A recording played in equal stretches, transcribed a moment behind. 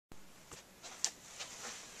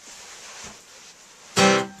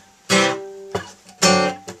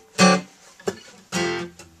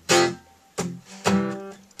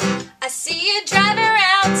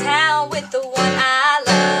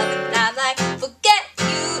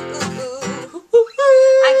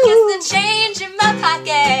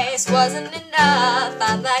wasn't enough.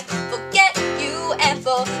 I'm like, forget you and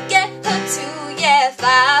forget her too. Yeah, if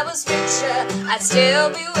I was richer, I'd still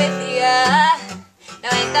be with ya. Now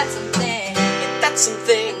ain't that something? Ain't that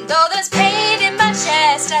something? And though there's pain in my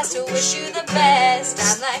chest, I still wish you the best.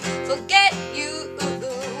 I'm like, forget you.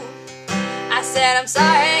 I said I'm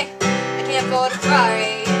sorry, I can't afford a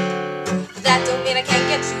Ferrari, but that don't mean I can't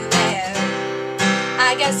get you there.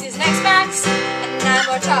 I guess he's next Max, and I'm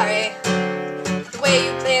Atari. The way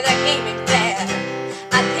you play that game ain't fair.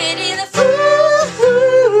 I pity the fool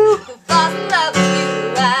who falls in love with you.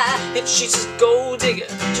 If she's a gold digger,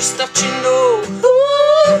 just thought you know.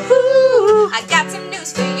 I got some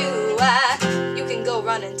news for you. You can go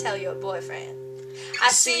run and tell your boyfriend. I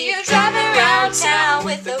see you driving around town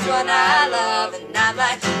with the one I love, and I'm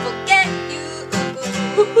like, forget you.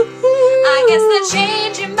 I guess the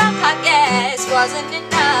change in my pockets wasn't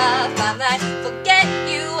enough. I'm like, forget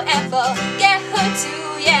you and forget her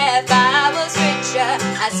too. Yeah, if I was richer,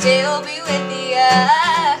 I'd still be with ya.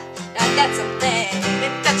 Now that's something.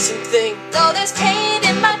 Ain't that something? Though there's pain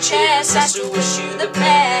in my chest, I still wish you the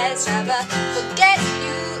best. I'm like, forget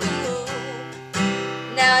you.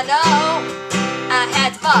 Now I know I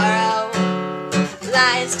had to borrow,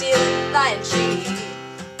 lying, stealing, lying, cheat,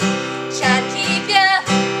 trying to keep ya,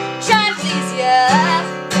 trying to please ya,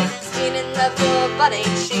 being in love for but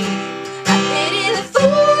ain't she. I pity the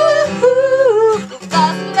fool who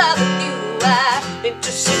falls in love with you. Ain't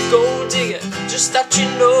just a gold digger, just thought you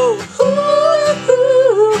know.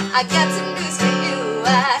 I got some news for you.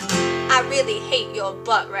 I really hate your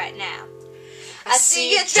butt right now. I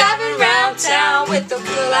see you driving around town with the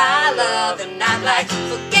girl I love, and I'm like,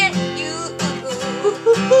 forget you.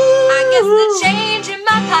 I guess the change in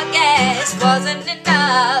my pockets wasn't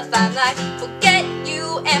enough. I'm like, forget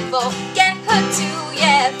you and forget her too.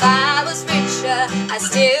 Yeah, if I was richer, I'd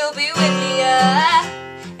still be with ya.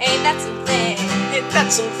 Ain't that something? Ain't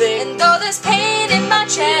that something? And though there's pain in my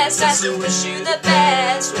chest, I still wish you the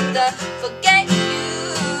best with the forget you.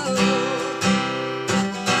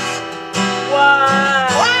 Why?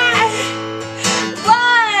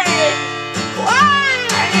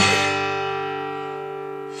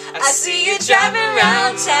 I see you driving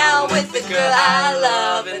around town with the girl I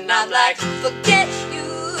love, and I'm like, forget you.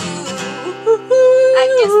 I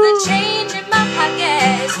guess the change in my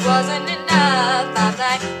pockets wasn't enough. I'm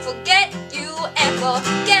like, forget you and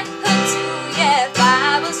forget her too. Yeah, if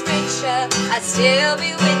I was richer, I'd still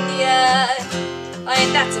be with ya. Oh,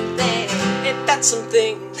 ain't that something? Ain't that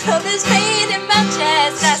something? Though there's pain in my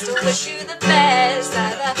chest, I still wish you the best.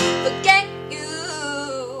 I'm like, forget